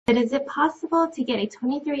But is it possible to get a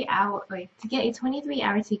 23-hour,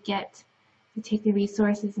 to take the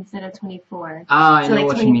resources instead of 24? Ah, I So know like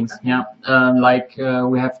what she 20, means. okay. Yeah,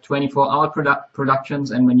 we have 24-hour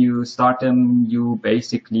productions, and when you start them, you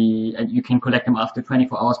basically you can collect them after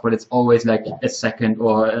 24 hours, but it's always like a second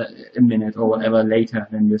or a minute or whatever later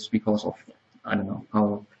than this because of I don't know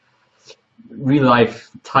how real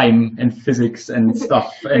life time and physics and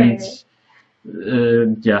stuff and Right.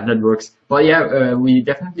 yeah, that works. But yeah, we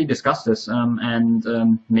definitely discussed this, and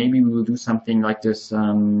maybe we will do something like this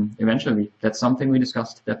eventually. That's something we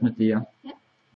discussed, definitely. Yeah. Yeah.